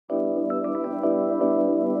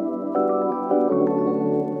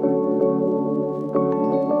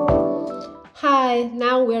Hi,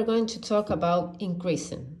 now we are going to talk about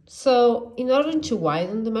increasing. So in order to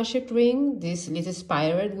widen the magic ring, this little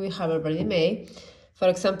spiral we have already made, for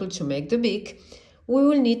example, to make the beak, we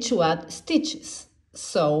will need to add stitches.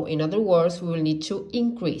 So in other words, we will need to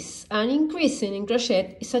increase. And increasing in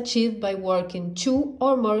crochet is achieved by working 2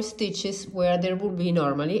 or more stitches where there will be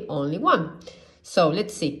normally only 1. So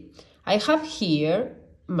let's see. I have here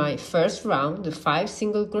my first round, the 5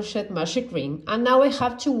 single crochet magic ring, and now I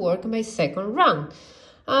have to work my second round,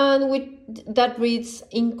 and that reads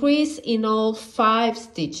increase in all 5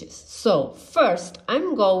 stitches. So first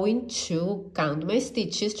I'm going to count my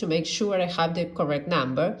stitches to make sure I have the correct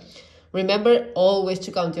number. Remember always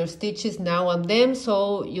to count your stitches now and then,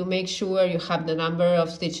 so you make sure you have the number of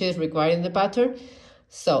stitches required in the pattern.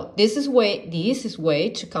 So the easiest way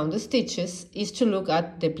to count the stitches is to look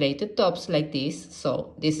at the plaited tops like this.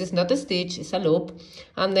 So this is not a stitch, it's a loop.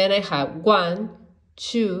 And then I have 1,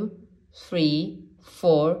 2, 3,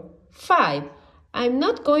 4, 5. I'm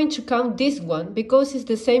not going to count this one because it's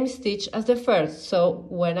the same stitch as the first. So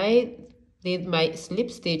when I did my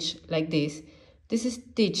slip stitch like this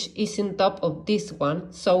stitch is on top of this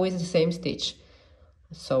one, so it's the same stitch.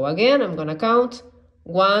 So again, I'm gonna count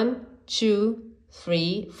 1, 2,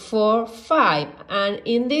 3, 4, 5, and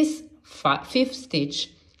in this fifth stitch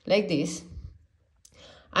like this,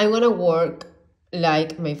 I'm gonna work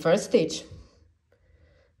like my first stitch.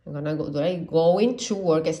 I'm going to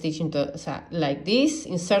work a stitch into like this,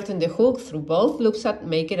 inserting the hook through both loops and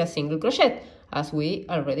make it a single crochet, as we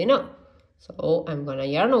already know. So I'm gonna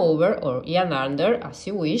yarn over or yarn under as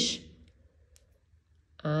you wish,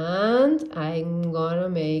 and I'm gonna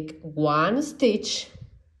make 1 stitch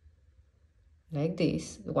like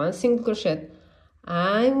this, 1 single crochet.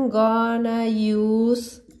 I'm gonna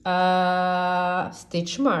use a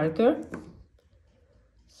stitch marker,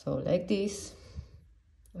 so like this.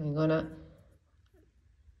 I'm gonna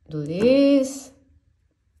do this.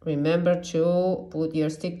 Remember to put your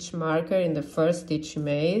stitch marker in the first stitch you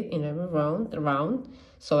made in every round.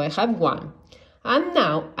 So I have 1, and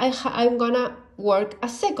now I'm gonna work a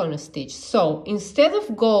second stitch. So instead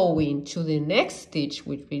of going to the next stitch,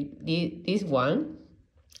 which will be this one,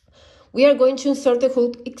 we are going to insert the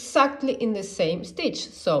hook exactly in the same stitch.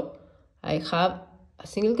 So I have a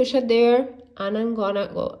single crochet there, and I'm gonna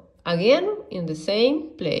go again in the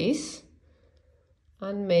same place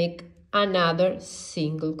and make another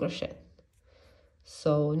single crochet.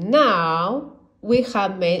 So now we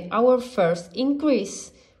have made our first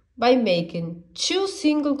increase by making 2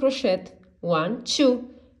 single crochet, 1, 2,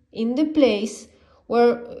 in the place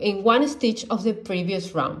where in 1 stitch of the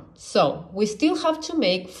previous round. So we still have to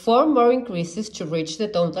make 4 more increases to reach the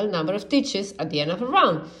total number of stitches at the end of a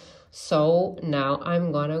round. So now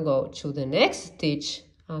I'm gonna go to the next stitch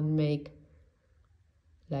and make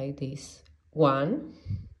like this, 1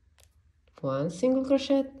 single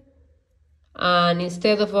crochet, and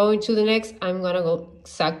instead of going to the next, I'm gonna go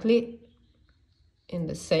exactly in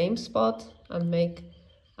the same spot and make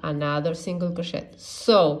another single crochet.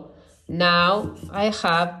 So now I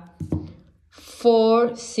have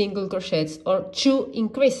 4 single crochets or 2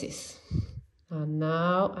 increases, and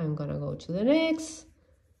now I'm gonna go to the next.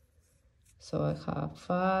 So I have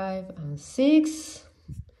 5 and 6,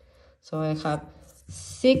 so I have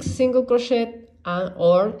 6 single crochet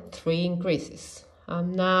or 3 increases,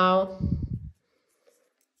 and now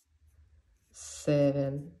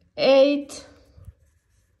 7, 8,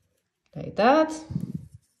 like that,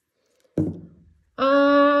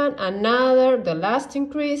 and the last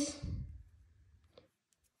increase,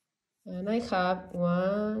 and I have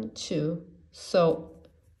 1, 2. So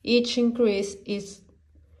each increase is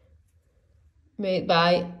made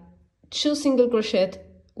by 2 single crochet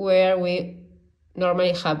where we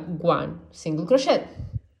normally have 1 single crochet.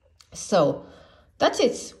 So that's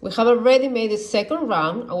it. We have already made the second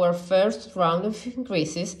round, our first round of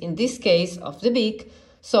increases, in this case of the beak.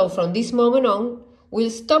 So from this moment on, we'll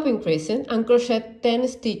stop increasing and crochet 10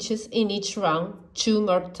 stitches in each round 2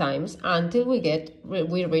 more times until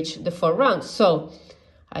we reach the 4 rounds. So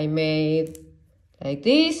I made like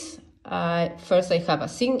this. First I have a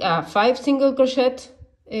 5 single crochet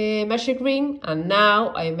magic ring, and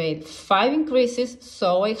now I made 5 increases,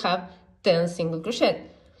 so I have 10 single crochet.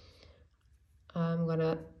 I'm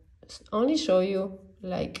gonna only show you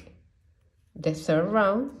like the third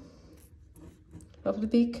round of the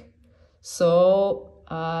beak. So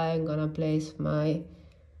I'm gonna place my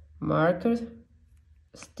marker,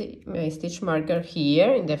 my stitch marker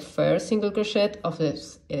here in the first single crochet of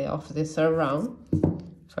the third round,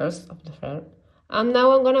 first of the third, and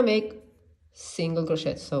now I'm gonna make single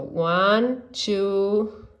crochet. So 1,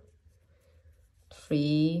 2,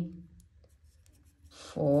 3,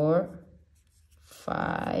 4,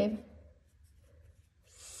 5,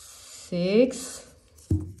 6,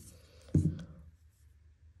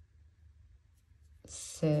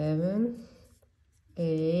 7,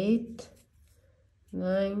 8,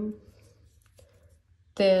 9,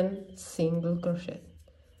 10 single crochet.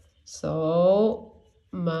 So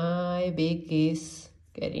my beak is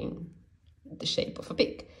getting the shape of a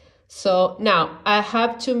beak. So now I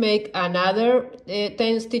have to make another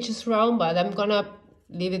 10 stitches round, but I'm gonna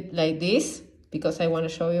leave it like this because I want to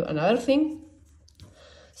show you another thing.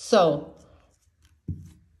 So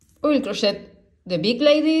we will crochet the beak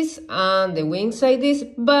like this and the wings like this,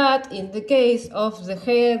 but in the case of the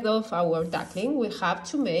head of our duckling, we have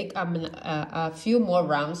to make a few more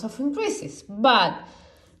rounds of increases. But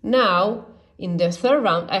now in the third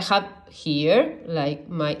round, I have here like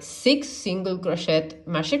my 6 single crochet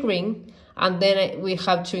magic ring, and then we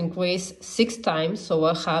have to increase 6 times, so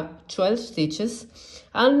I have 12 stitches.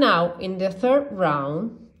 And now in the third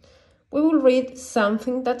round, we will read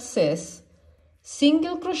something that says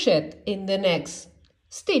single crochet in the next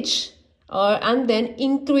stitch, and then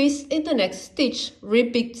increase in the next stitch,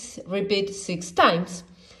 repeat 6 times.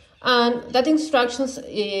 And that instructions,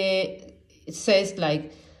 it says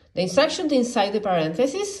like, the instructions inside the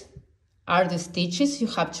parentheses are the stitches you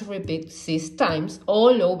have to repeat 6 times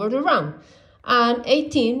all over the round. And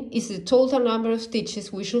 18 is the total number of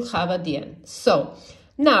stitches we should have at the end. So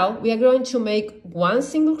now we are going to make 1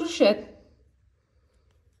 single crochet.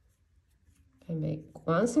 I make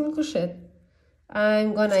 1 single crochet.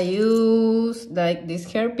 I'm gonna use like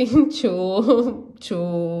this hairpin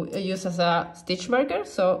to use as a stitch marker,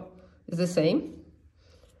 so it's the same.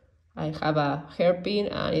 I have a hairpin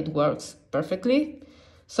and it works perfectly.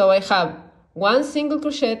 So I have 1 single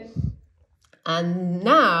crochet, and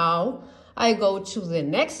now I go to the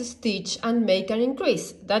next stitch and make an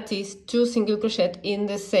increase. That is 2 single crochet in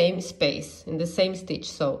the same space, in the same stitch.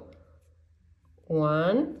 So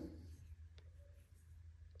 1,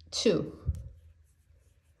 2,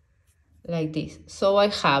 like this. So I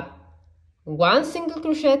have 1 single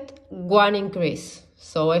crochet, 1 increase.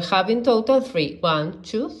 So I have in total 3. 1,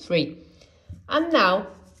 2, 3. And now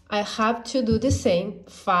I have to do the same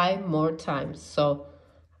 5 more times. So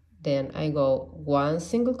then I go 1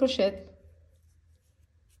 single crochet,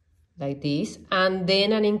 like this, and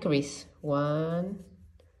then an increase. 1,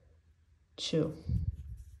 2.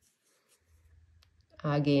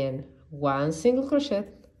 Again, 1 single crochet.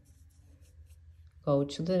 Go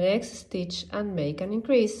to the next stitch and make an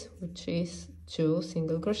increase, which is 2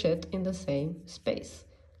 single crochet in the same space,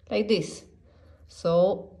 like this.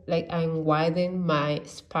 So like I'm widening my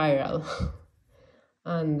spiral.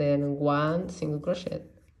 And then 1 single crochet,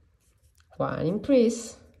 1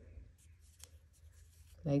 increase,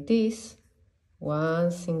 like this,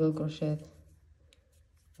 1 single crochet,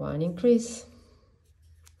 1 increase.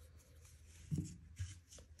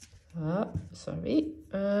 Sorry,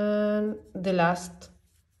 and the last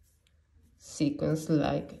sequence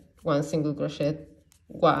like 1 single crochet,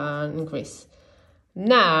 1 increase.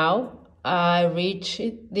 Now I reach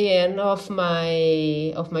the end of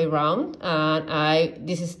my round, and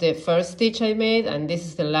this is the first stitch I made, and this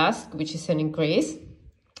is the last, which is an increase.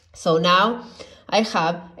 So now I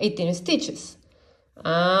have 18 stitches,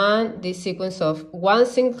 and this sequence of 1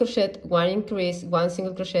 single crochet, 1 increase, 1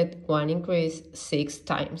 single crochet, 1 increase 6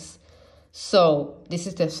 times. So this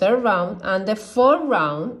is the third round, and the fourth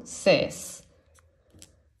round says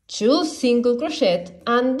 2 single crochet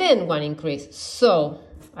and then 1 increase. So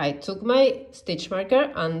I took my stitch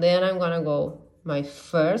marker, and then I'm gonna go my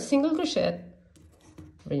first single crochet.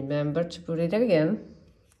 Remember to put it again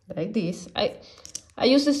like this. I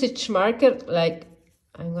use the stitch marker, like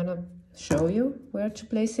I'm gonna show you where to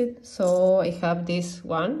place it. So I have this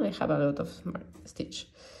one, I have a lot of stitch.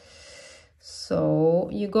 So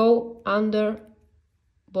you go under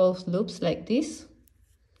both loops like this,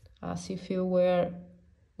 as if you were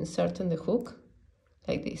inserting the hook,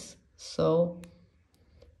 like this. So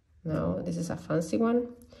now this is a fancy one,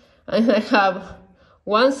 and I have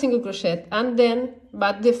 1 single crochet, and then,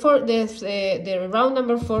 but the round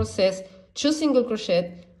number 4 says 2 single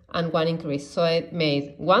crochet and 1 increase. So I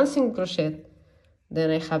made 1 single crochet, then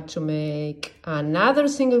I have to make another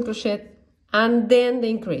single crochet, and then the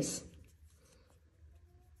increase,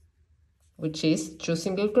 which is 2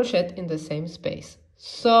 single crochet in the same space.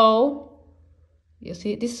 So you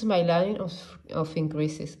see, this is my line of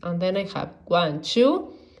increases, and then I have 1,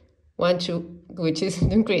 2, 1, 2, which is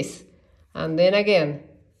the increase, and then again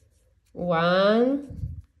 1,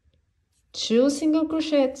 2 single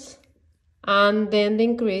crochets, and then the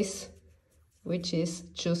increase, which is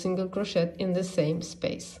 2 single crochet in the same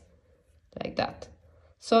space, like that.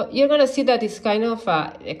 So you're gonna see that it's kind of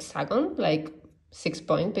a hexagon, like 6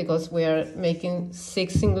 point, because we are making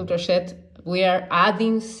 6 single crochet. We are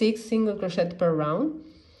adding 6 single crochet per round.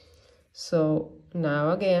 So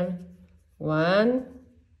now again, 1,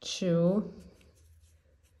 2,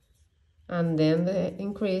 and then the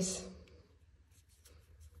increase,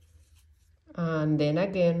 and then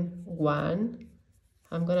again 1.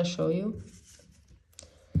 I'm gonna show you.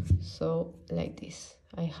 So like this,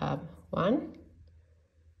 I have 1,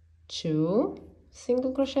 2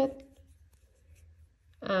 single crochet,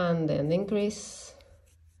 and then the increase,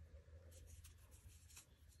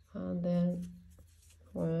 and then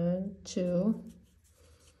 1, 2,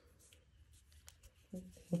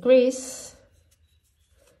 increase,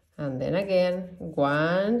 and then again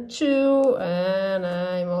 1, 2, and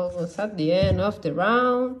I'm almost at the end of the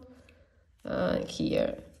round, and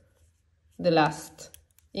here the last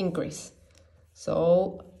increase.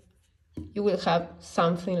 So you will have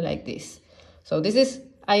something like this. So this is,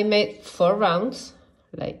 I made 4 rounds,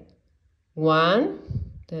 like 1,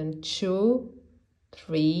 then 2,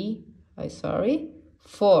 3,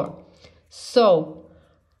 4. So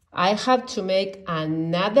I have to make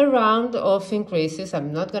another round of increases.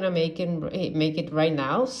 I'm not gonna make it right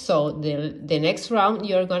now. So the next round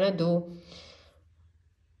you're gonna do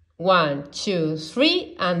 1, 2,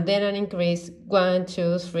 3, and then an increase, 1,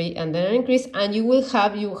 2, 3, and then an increase, and you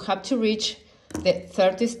have to reach the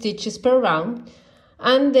 30 stitches per round.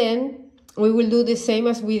 And then we will do the same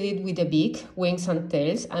as we did with the beak, wings and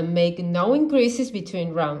tails, and make no increases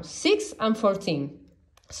between round 6 and 14.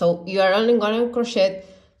 So you are only going to crochet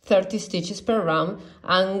 30 stitches per round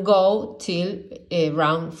and go till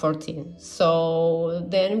round 14. So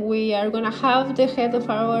then we are going to have the head of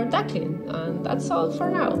our duckling, and that's all for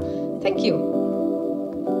now. Thank you.